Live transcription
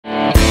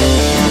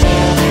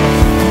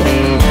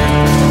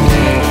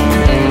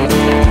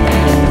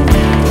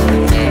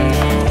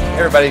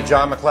everybody,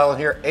 John McClellan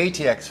here,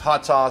 ATX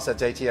Hot Sauce,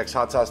 that's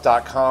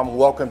atxhotsauce.com.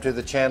 Welcome to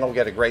the channel. We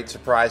got a great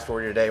surprise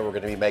for you today. We're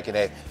going to be making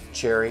a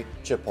cherry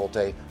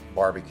chipotle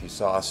barbecue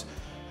sauce.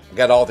 I've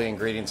got all the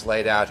ingredients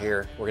laid out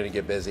here. We're going to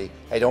get busy.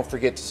 Hey, don't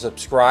forget to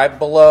subscribe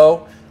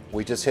below.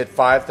 We just hit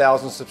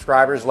 5,000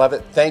 subscribers. Love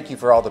it. Thank you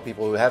for all the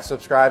people who have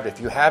subscribed. If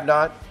you have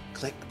not,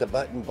 click the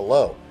button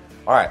below.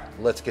 All right,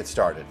 let's get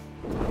started.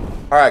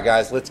 All right,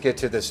 guys, let's get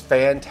to this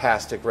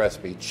fantastic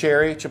recipe,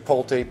 cherry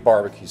chipotle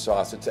barbecue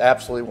sauce. It's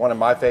absolutely one of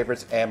my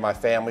favorites and my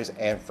family's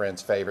and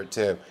friends' favorite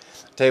too.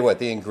 Tell you what,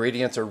 the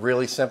ingredients are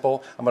really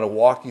simple. I'm going to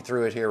walk you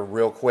through it here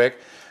real quick.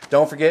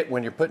 Don't forget,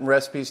 when you're putting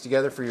recipes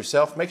together for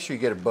yourself, make sure you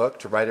get a book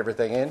to write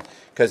everything in,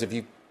 because if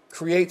you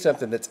create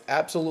something that's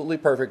absolutely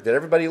perfect that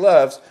everybody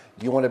loves,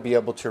 you want to be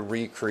able to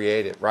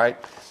recreate it, right?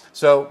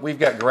 So we've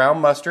got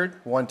ground mustard,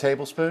 1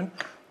 tablespoon.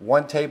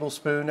 1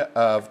 tablespoon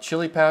of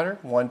chili powder,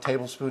 1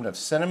 tablespoon of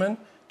cinnamon,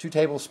 2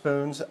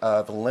 tablespoons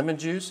of lemon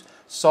juice,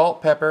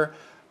 salt, pepper,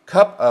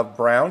 cup of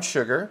brown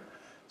sugar,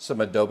 some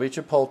Adobo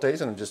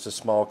Chipotles in just a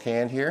small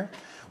can here.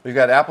 We've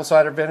got apple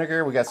cider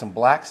vinegar, we got some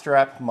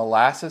blackstrap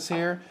molasses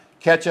here,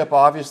 ketchup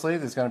obviously,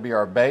 that's going to be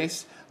our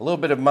base, a little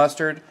bit of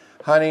mustard,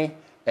 honey,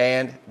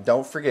 and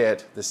don't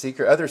forget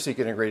the other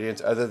secret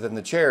ingredients other than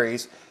the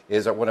cherries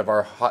is one of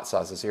our hot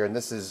sauces here, and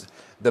this is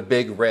the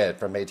Big Red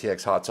from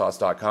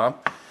atxhotsauce.com.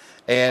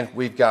 And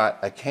we've got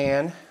a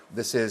can.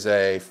 This is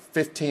a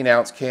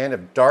 15-ounce can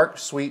of Dark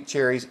Sweet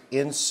Cherries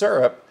in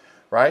syrup,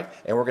 right?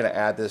 And we're going to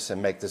add this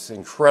and make this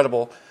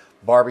incredible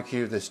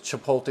barbecue, this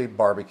Chipotle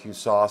barbecue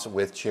sauce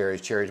with cherries,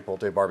 cherry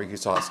Chipotle barbecue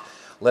sauce.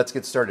 Let's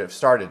get started.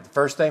 The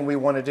first thing we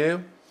want to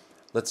do,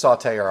 let's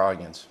saute our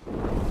onions.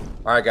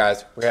 All right,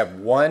 guys, we have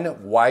 1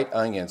 white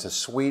onion. It's a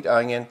sweet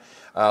onion.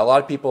 A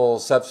lot of people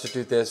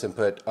substitute this and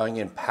put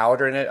onion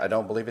powder in it. I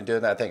don't believe in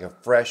doing that. I think a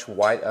fresh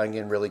white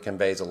onion really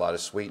conveys a lot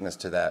of sweetness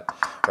to that,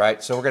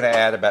 right? So we're going to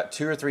add about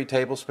 2 or 3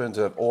 tablespoons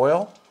of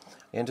oil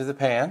into the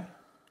pan,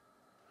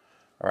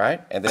 all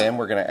right? And then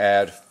we're going to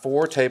add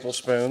 4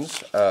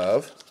 tablespoons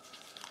of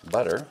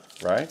butter,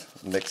 right?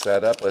 Mix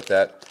that up, let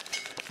that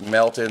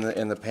melt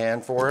in the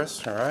pan for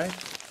us, all right?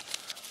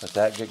 Let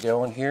that get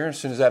going here. As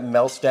soon as that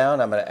melts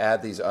down, I'm going to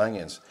add these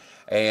onions.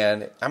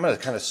 And I'm going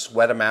to kind of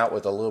sweat them out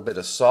with a little bit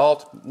of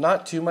salt.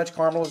 Not too much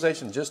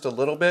caramelization, just a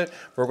little bit.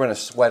 We're going to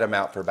sweat them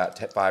out for about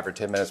 5 or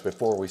 10 minutes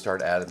before we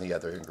start adding the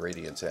other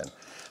ingredients in.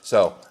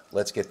 So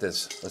let's get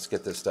this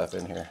stuff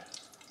in here.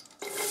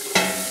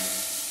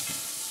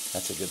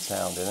 That's a good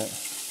sound, isn't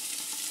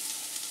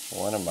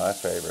it? One of my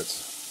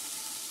favorites.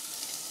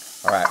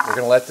 All right, we're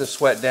going to let this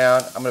sweat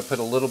down. I'm going to put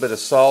a little bit of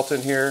salt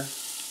in here.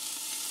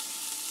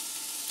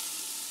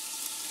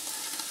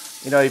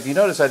 You know, if you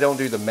notice, I don't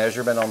do the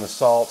measurement on the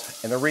salt,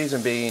 and the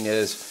reason being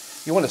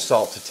is you want the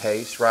salt to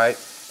taste, right?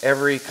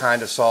 Every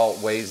kind of salt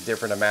weighs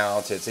different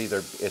amounts. It's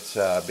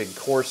big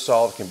coarse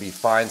salt, it can be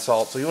fine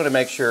salt, so you want to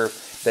make sure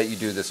that you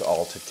do this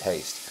all to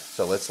taste.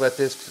 So let's let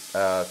this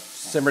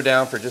simmer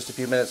down for just a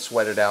few minutes,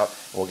 sweat it out,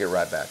 and we'll get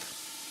right back.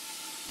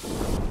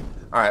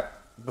 All right,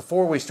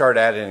 before we start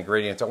adding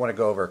ingredients, I want to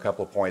go over a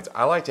couple of points.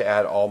 I like to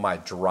add all my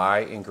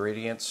dry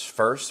ingredients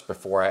first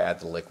before I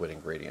add the liquid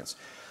ingredients.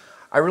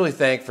 I really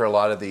think for a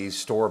lot of these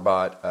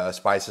store-bought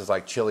spices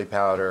like chili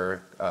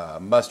powder,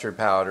 mustard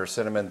powder,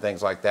 cinnamon,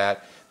 things like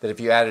that, that if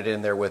you add it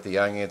in there with the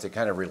onions, it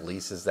kind of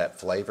releases that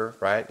flavor,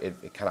 right?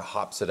 It kind of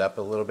hops it up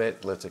a little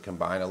bit, lets it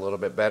combine a little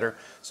bit better.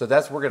 So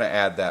we're going to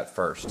add that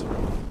first.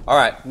 All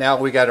right, now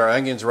we got our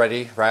onions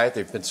ready, right?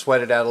 They've been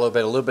sweated out a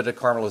little bit of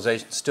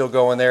caramelization still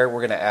going there.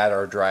 We're going to add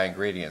our dry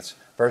ingredients.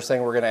 First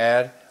thing we're going to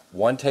add,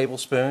 1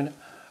 tablespoon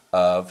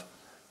of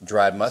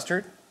dried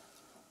mustard,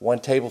 1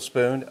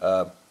 tablespoon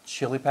of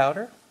chili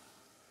powder,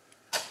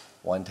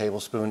 1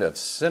 tablespoon of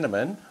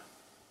cinnamon.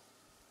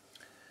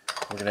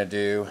 We're going to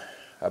do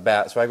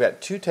so I've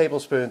got 2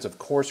 tablespoons of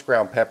coarse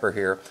ground pepper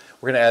here.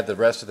 We're going to add the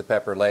rest of the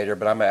pepper later,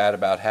 but I'm going to add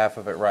about half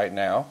of it right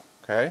now,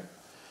 okay?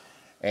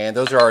 And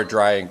those are our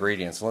dry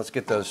ingredients. So let's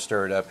get those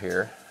stirred up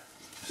here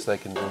so they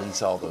can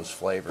release all those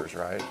flavors,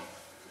 right?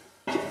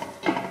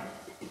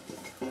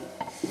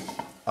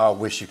 I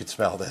wish you could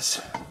smell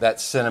this.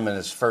 That cinnamon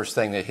is the first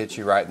thing that hits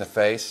you right in the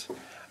face.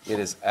 It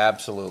is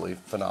absolutely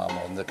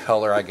phenomenal. And the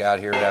color I got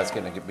here, that's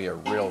going to be a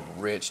real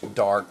rich,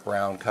 dark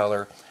brown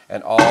color.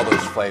 And all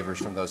those flavors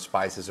from those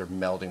spices are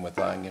melding with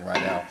the onion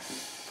right now.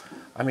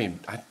 I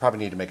mean, I probably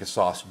need to make a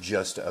sauce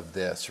just of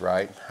this,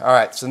 right? All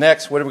right, so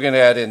next, what are we going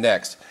to add in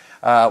next?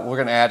 We're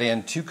going to add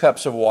in 2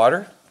 cups of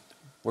water.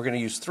 We're going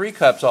to use 3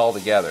 cups all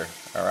together,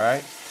 all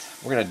right?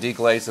 We're going to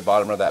deglaze the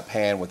bottom of that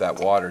pan with that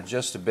water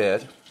just a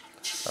bit,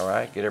 all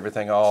right? Get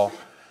everything all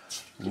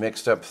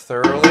mixed up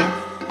thoroughly,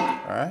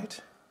 all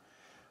right?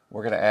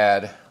 We're going to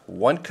add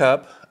 1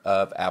 cup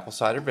of apple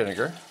cider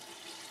vinegar,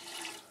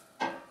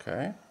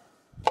 okay?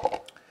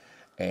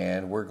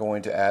 And we're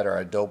going to add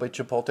our Adobo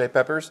Chipotle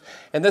peppers.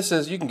 And this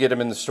is, you can get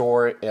them in the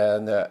store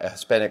in the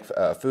Hispanic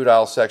food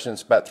aisle section.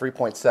 It's about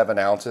 3.7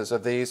 ounces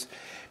of these.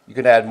 You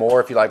can add more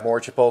if you like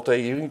more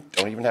Chipotle. You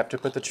don't even have to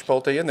put the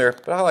Chipotle in there,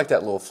 but I like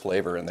that little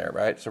flavor in there,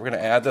 right? So we're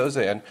going to add those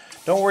in.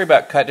 Don't worry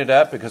about cutting it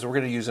up because we're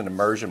going to use an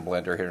immersion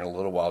blender here in a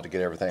little while to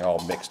get everything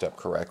all mixed up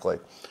correctly.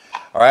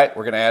 All right,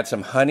 we're going to add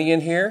some honey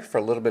in here for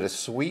a little bit of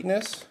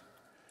sweetness.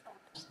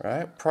 All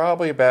right,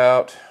 probably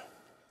about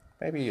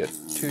maybe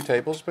 2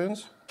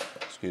 tablespoons.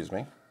 Excuse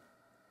me.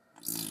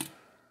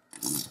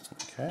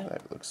 Okay,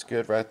 that looks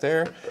good right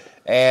there.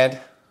 And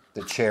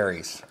the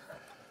cherries.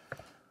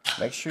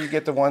 Make sure you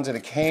get the ones in a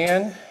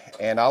can,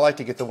 and I like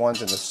to get the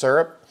ones in the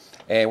syrup.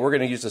 And we're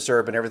going to use the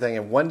syrup and everything,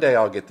 and one day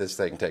I'll get this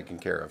thing taken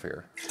care of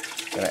here.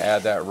 Going to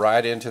add that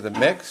right into the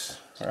mix.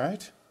 All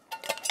right.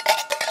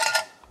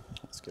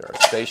 Let's get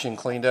our station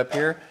cleaned up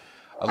here.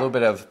 A little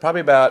bit of,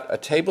 probably about a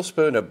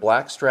tablespoon of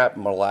blackstrap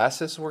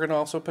molasses we're going to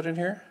also put in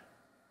here.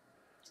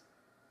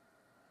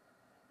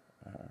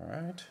 All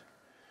right.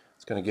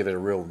 It's going to give it a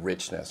real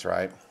richness,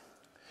 right?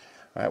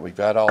 All right, we've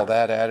got all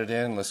that added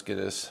in. Let's get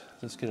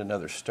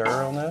another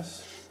stir on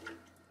this.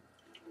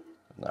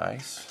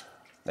 Nice.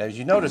 Now, as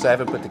you notice, I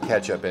haven't put the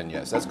ketchup in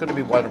yet. So that's going to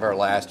be one of our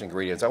last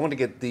ingredients. I want to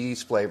get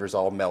these flavors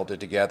all melted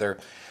together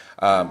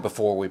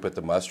before we put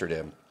the mustard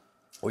in.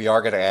 We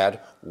are going to add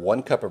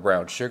 1 cup of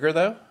brown sugar,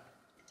 though.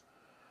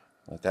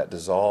 Let that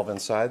dissolve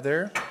inside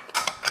there.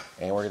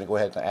 And we're going to go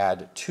ahead and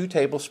add 2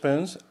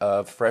 tablespoons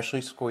of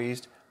freshly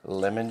squeezed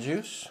lemon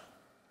juice.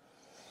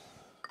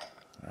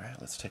 All right,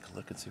 let's take a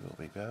look and see what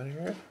we got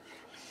here.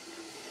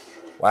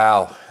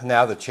 Wow,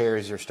 now the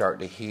cherries are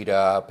starting to heat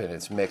up and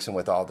it's mixing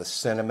with all the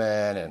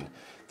cinnamon and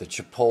the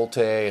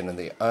chipotle and then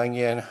the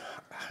onion.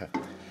 I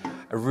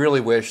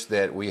really wish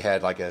that we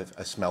had like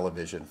a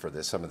smell-o-vision for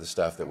this, some of the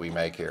stuff that we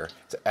make here.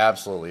 It's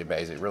absolutely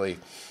amazing. It really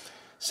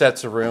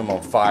sets the room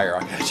on fire.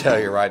 I gotta tell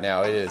you right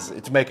now,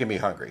 it's making me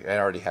hungry. I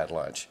already had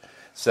lunch.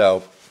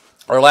 So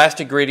our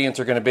last ingredients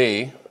are gonna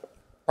be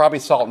probably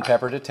salt and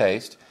pepper to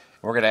taste.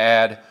 We're gonna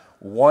add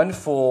 1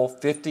 full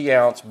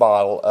 50-ounce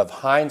bottle of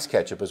Heinz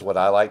ketchup is what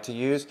I like to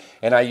use,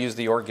 and I use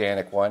the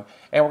organic one.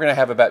 And we're going to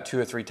have about 2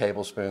 or 3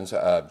 tablespoons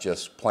of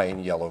just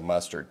plain yellow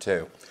mustard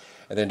too.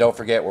 And then don't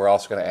forget, we're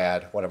also going to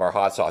add one of our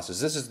hot sauces.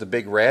 This is the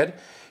Big Red.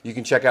 You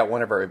can check out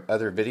one of our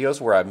other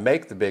videos where I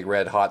make the Big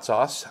Red hot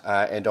sauce.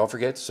 And don't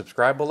forget to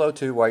subscribe below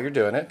too while you're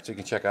doing it, so you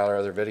can check out our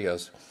other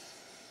videos.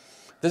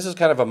 This is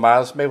kind of a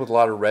mild, it's made with a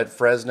lot of red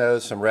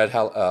Fresnos, some red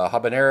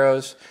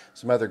habaneros,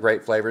 some other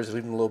great flavors,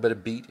 even a little bit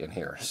of beet in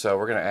here. So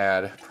we're going to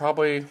add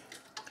probably,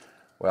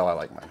 well, I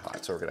like mine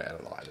hot, so we're going to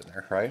add a lot in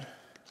there, right?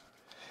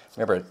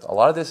 Remember, a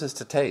lot of this is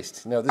to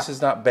taste. You know, this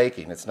is not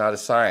baking. It's not a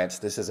science.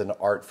 This is an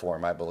art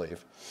form, I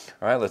believe.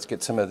 All right, let's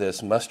get some of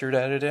this mustard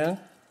added in.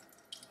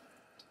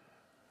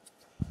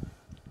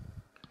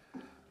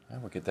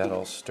 And we'll get that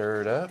all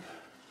stirred up.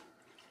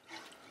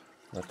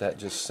 Let that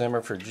just simmer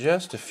for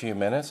just a few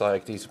minutes. I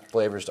like these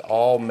flavors to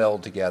all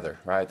meld together,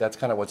 right? That's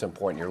kind of what's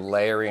important. You're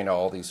layering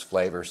all these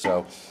flavors.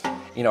 So,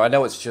 you know, I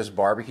know it's just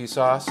barbecue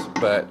sauce,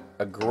 but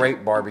a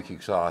great barbecue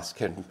sauce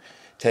can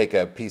take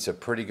a piece of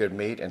pretty good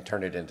meat and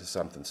turn it into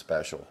something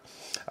special.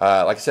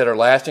 Like I said, our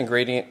last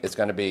ingredient is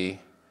going to be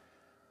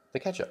the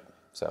ketchup.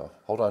 So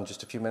hold on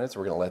just a few minutes.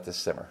 We're going to let this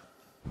simmer.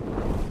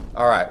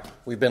 All right,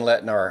 we've been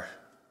letting our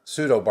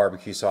pseudo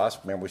barbecue sauce,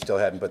 remember we still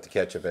haven't put the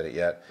ketchup in it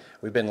yet,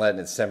 we've been letting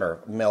it simmer,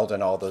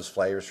 melding all those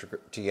flavors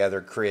together,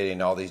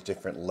 creating all these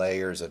different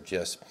layers of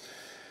just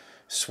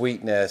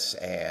sweetness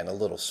and a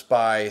little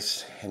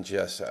spice, and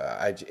just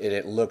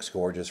it looks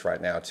gorgeous right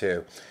now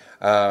too.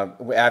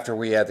 After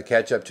we add the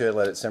ketchup to it,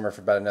 let it simmer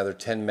for about another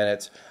 10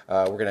 minutes,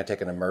 we're going to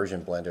take an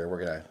immersion blender.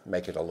 We're going to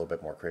make it a little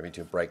bit more creamy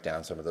to break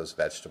down some of those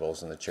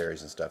vegetables and the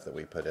cherries and stuff that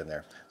we put in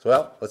there. So,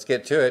 well, let's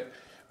get to it.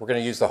 We're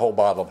going to use the whole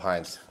bottle of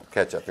Heinz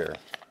ketchup here.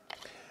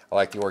 I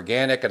like the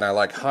organic and I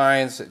like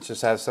Heinz. It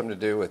just has something to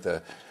do with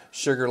the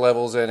sugar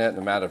levels in it and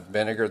the amount of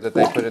vinegar that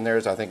they put in there.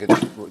 So I think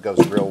it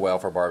goes real well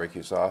for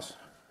barbecue sauce.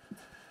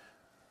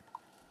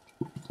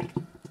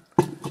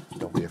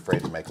 Don't be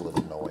afraid to make a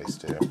little noise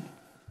too.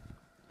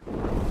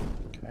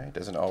 Okay, it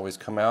doesn't always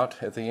come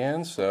out at the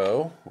end,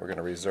 so we're going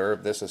to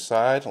reserve this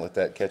aside and let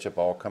that ketchup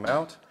all come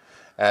out.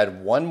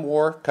 Add 1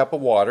 more cup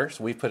of water.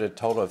 So we put a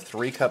total of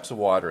 3 cups of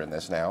water in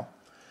this now.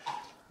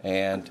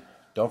 And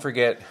don't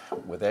forget,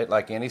 with it,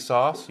 like any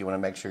sauce, you want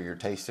to make sure you're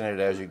tasting it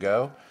as you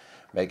go,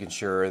 making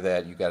sure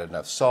that you got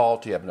enough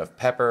salt, you have enough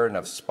pepper,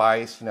 enough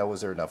spice, you know,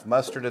 was there enough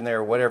mustard in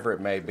there, whatever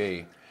it may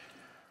be.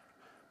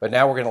 But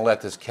now we're going to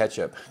let this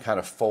ketchup kind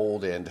of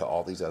fold into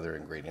all these other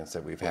ingredients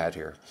that we've had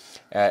here.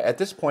 At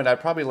this point, I'd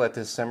probably let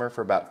this simmer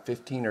for about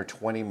 15 or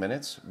 20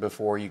 minutes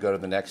before you go to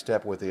the next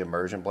step with the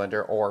immersion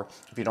blender, or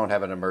if you don't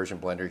have an immersion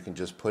blender, you can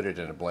just put it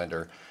in a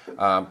blender.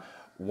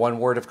 One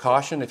word of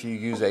caution, if you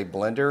use a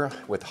blender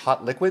with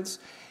hot liquids,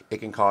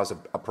 it can cause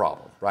a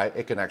problem, right?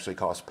 It can actually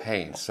cause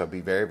pain. So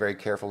be very, very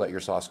careful. Let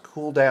your sauce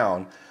cool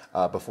down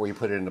before you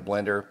put it in the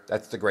blender.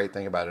 That's the great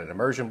thing about an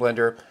immersion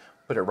blender.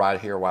 Put it right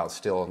here while it's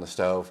still on the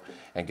stove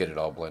and get it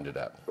all blended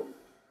up.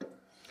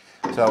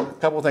 So a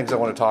couple of things I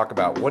want to talk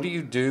about. What do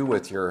you do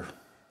with your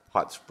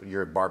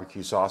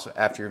barbecue sauce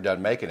after you're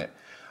done making it?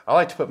 I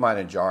like to put mine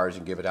in jars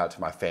and give it out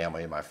to my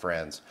family and my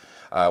friends.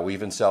 We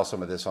even sell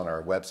some of this on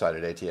our website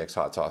at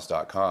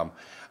atxhotsauce.com.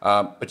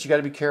 But you got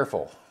to be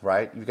careful,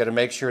 right? You've got to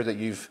make sure that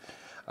you've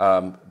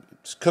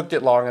cooked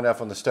it long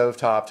enough on the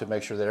stovetop to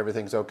make sure that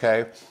everything's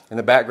okay. In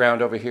the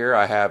background over here,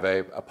 I have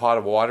a pot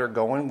of water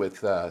going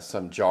with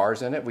some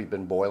jars in it. We've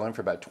been boiling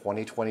for about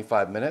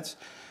 20-25 minutes.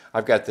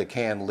 I've got the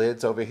can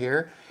lids over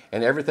here,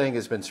 and everything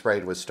has been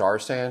sprayed with Star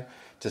San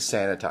to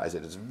sanitize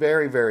it. It's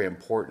very, very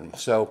important.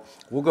 So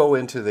we'll go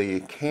into the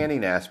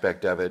canning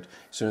aspect of it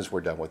as soon as we're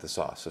done with the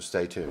sauce, so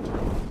stay tuned.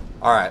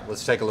 All right,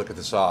 let's take a look at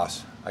the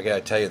sauce. I gotta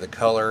tell you, the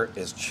color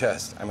is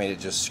just, I mean, it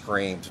just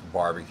screams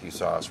barbecue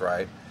sauce,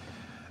 right?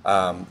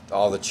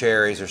 All the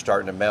cherries are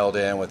starting to meld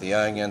in with the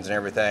onions and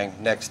everything.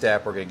 Next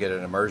step, we're gonna get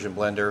an immersion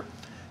blender,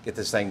 get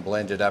this thing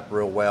blended up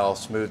real well,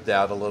 smoothed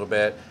out a little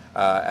bit.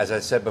 As I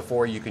said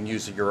before, you can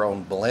use your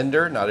own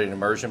blender, not an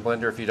immersion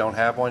blender. If you don't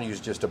have one, use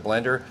just a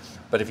blender.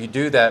 But if you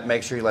do that,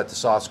 make sure you let the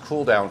sauce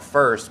cool down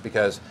first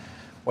because,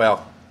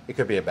 well, it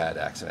could be a bad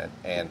accident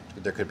and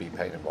there could be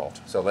pain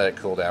involved. So let it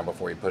cool down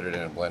before you put it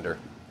in a blender.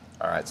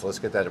 All right, so let's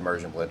get that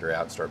immersion blender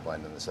out and start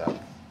blending this up.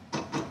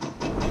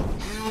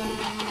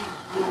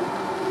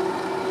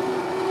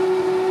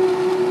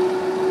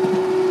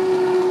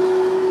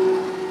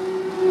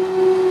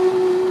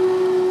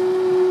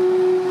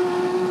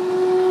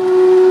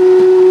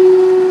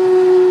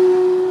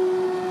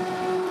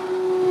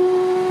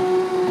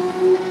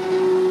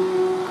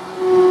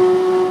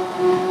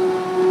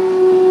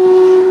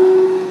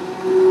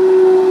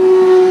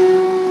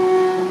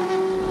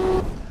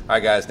 All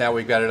right, guys, now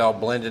we've got it all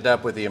blended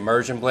up with the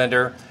immersion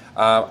blender.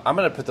 I'm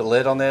going to put the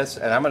lid on this,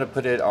 and I'm going to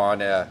put it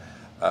on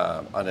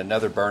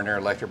another burner,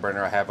 electric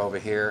burner I have over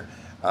here,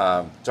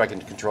 so I can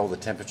control the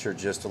temperature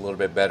just a little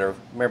bit better.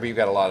 Remember, you've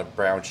got a lot of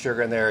brown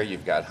sugar in there,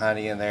 you've got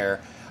honey in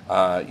there.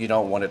 You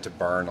don't want it to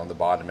burn on the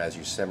bottom as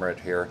you simmer it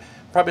here.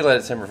 Probably let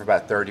it simmer for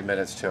about 30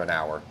 minutes to an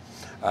hour.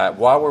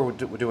 While we're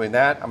doing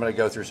that, I'm going to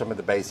go through some of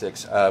the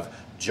basics of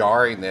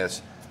jarring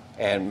this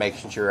and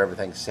making sure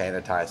everything's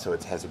sanitized so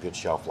it has a good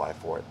shelf life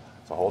for it.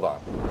 So hold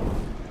on.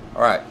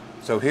 All right,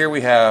 so here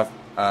we have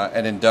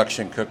an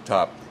induction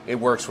cooktop. It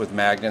works with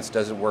magnets,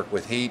 doesn't work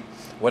with heat.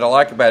 What I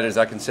like about it is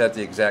I can set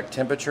the exact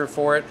temperature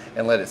for it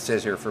and let it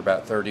sit here for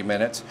about 30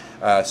 minutes,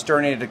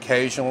 stirring it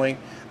occasionally,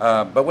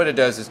 but what it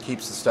does is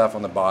keeps the stuff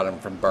on the bottom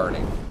from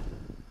burning.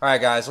 All right,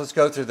 guys, let's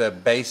go through the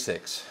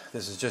basics.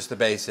 This is just the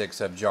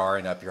basics of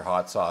jarring up your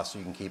hot sauce so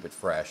you can keep it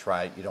fresh,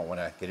 right? You don't want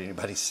to get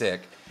anybody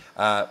sick.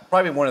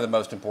 Probably one of the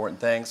most important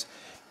things.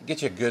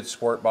 Get you a good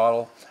squirt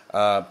bottle.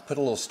 Put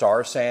a little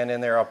Star San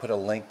in there. I'll put a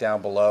link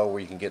down below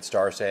where you can get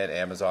Star San.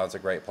 Amazon's a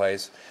great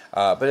place.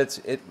 But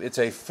it's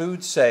a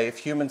food safe,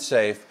 human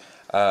safe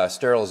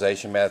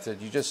sterilization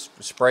method. You just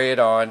spray it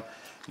on.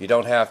 You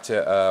don't have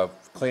to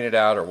clean it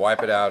out or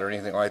wipe it out or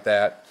anything like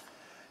that.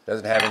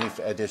 Doesn't have any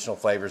additional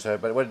flavors to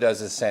it, but what it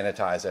does is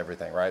sanitize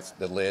everything, right?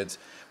 The lids.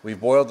 We've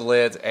boiled the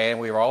lids, and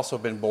we've also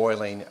been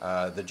boiling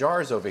the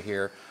jars over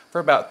here for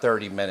about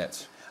 30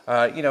 minutes.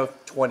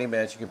 20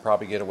 minutes you can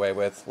probably get away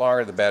with.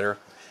 Longer the better.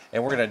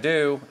 And what we're going to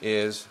do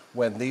is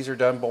when these are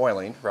done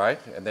boiling, right,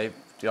 and they've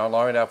gone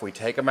long enough, we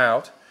take them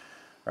out,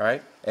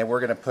 right, and we're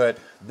going to put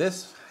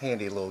this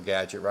handy little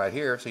gadget right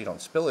here so you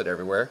don't spill it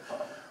everywhere,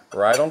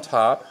 right on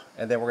top,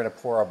 and then we're going to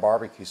pour our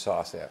barbecue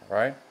sauce in,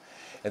 right?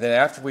 And then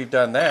after we've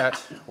done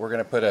that, we're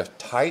going to put a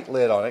tight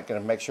lid on it,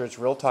 going to make sure it's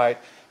real tight,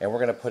 and we're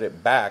going to put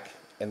it back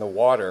in the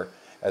water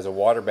as a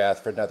water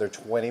bath for another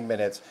 20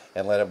 minutes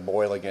and let it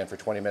boil again for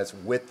 20 minutes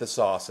with the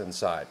sauce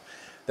inside.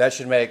 That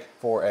should make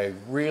for a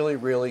really,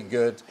 really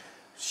good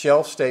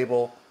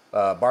shelf-stable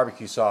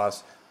barbecue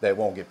sauce that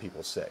won't get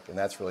people sick. And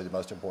that's really the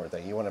most important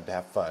thing. You want them to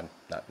have fun,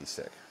 not be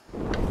sick.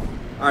 All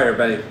right,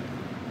 everybody.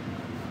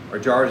 Our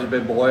jars have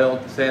been boiled,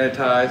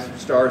 sanitized,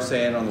 Star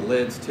San on the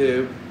lids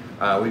too.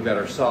 We've got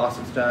our sauce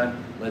that's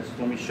done. Let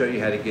me show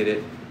you how to get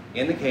it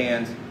in the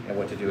cans and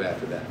what to do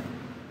after that.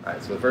 All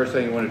right, so the first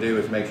thing you want to do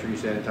is make sure you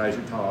sanitize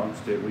your tongs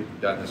too.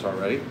 We've done this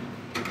already.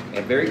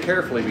 And very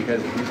carefully,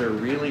 because these are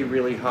really,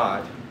 really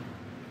hot,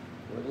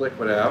 put the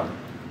liquid out,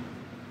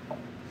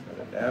 set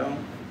it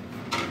down.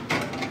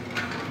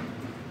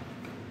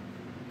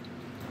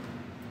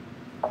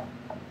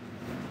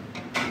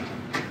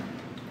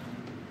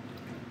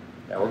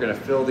 Now we're going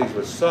to fill these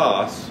with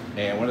sauce,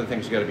 and one of the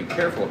things you got to be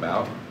careful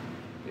about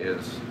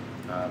is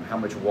how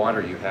much water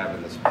you have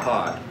in this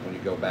pot when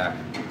you go back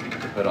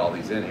to put all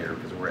these in here,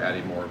 because we're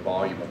adding more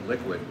volume of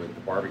liquid with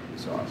the barbecue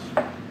sauce.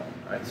 All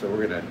right, so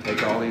we're going to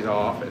take all these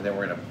off, and then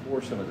we're going to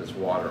pour some of this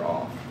water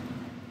off.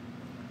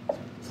 So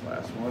this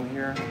last one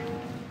here.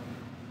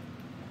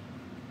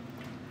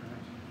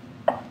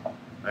 All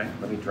right,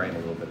 let me drain a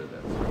little bit of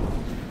this.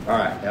 All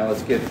right, now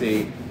let's get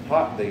the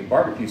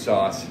barbecue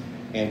sauce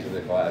into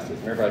the glasses.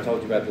 Remember I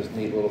told you about this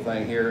neat little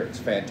thing here? It's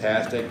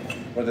fantastic.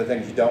 One of the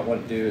things you don't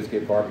want to do is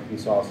get barbecue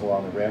sauce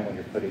along the rim when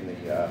you're putting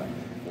the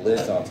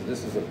lids on. So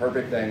this is the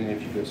perfect thing, and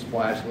if you could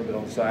splash a little bit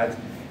on the sides,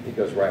 it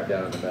goes right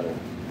down in the middle.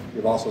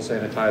 We've also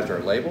sanitized our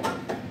label.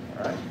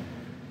 All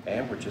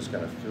And we're just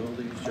going to fill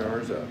these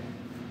jars up.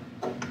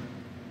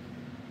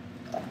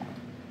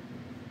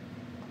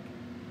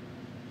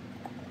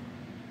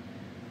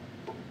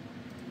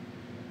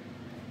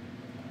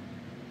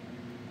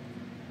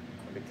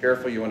 Be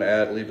careful, you want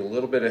to leave a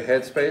little bit of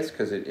headspace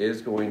because it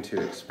is going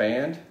to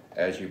expand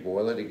as you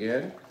boil it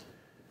again.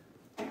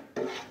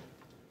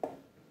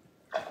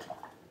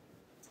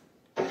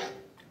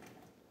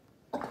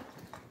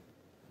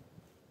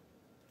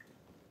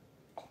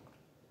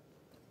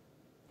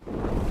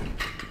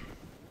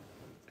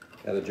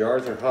 Now the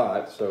jars are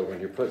hot, so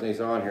when you're putting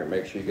these on here,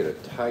 make sure you get a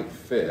tight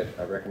fit.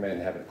 I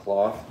recommend having a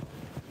cloth.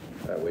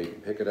 That way you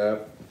can pick it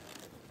up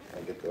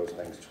and get those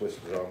things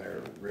twisted on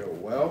there real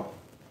well.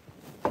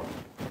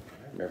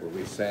 Remember,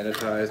 we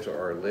sanitized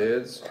our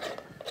lids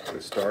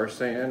with Star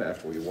San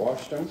after we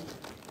washed them.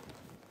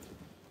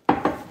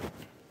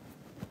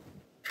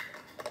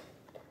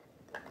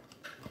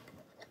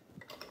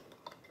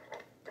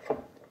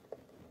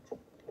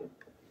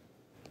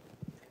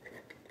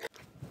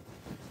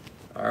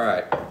 All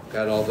right,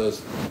 got all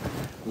those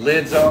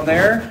lids on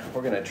there.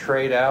 We're going to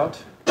trade out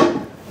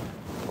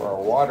for our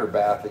water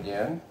bath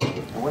again.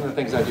 And one of the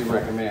things I do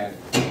recommend,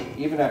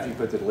 even after you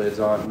put the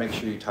lids on, make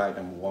sure you tighten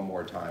them one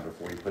more time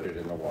before you put it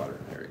in the water.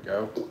 There we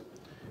go.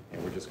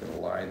 And we're just going to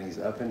line these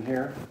up in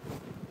here.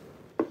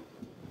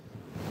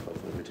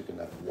 Hopefully we took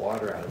enough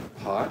water out of the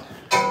pot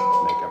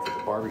to make up for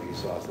the barbecue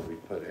sauce that we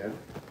put in.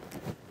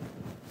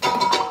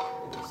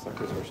 The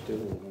suckers are still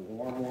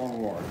warm.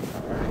 All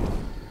right.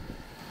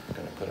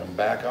 Going to put them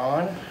back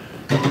on.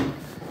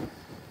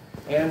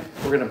 And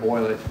we're going to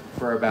boil it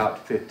for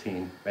about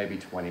 15, maybe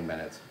 20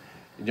 minutes.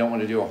 You don't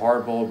want to do a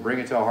hard boil. Bring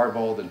it to a hard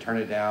boil, then turn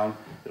it down.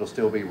 It'll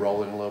still be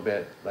rolling a little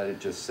bit. Let it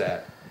just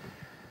set.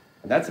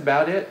 And that's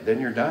about it. Then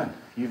you're done.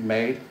 You've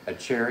made a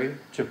cherry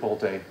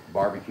chipotle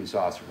barbecue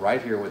sauce right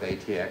here with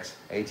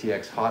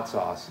ATX Hot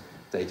Sauce.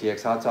 It's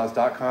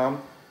atxhotsauce.com.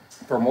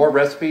 For more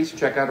recipes,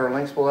 check out our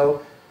links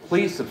below.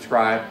 Please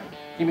subscribe.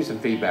 Give me some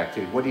feedback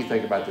too. What do you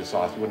think about this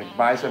sauce? If you want to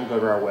buy some, go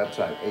to our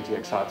website,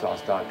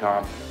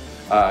 atxhotsauce.com.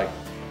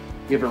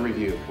 Give a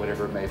review,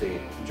 whatever it may be.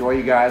 Enjoy,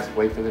 you guys.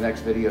 Wait for the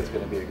next video. It's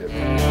going to be a good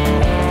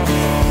one.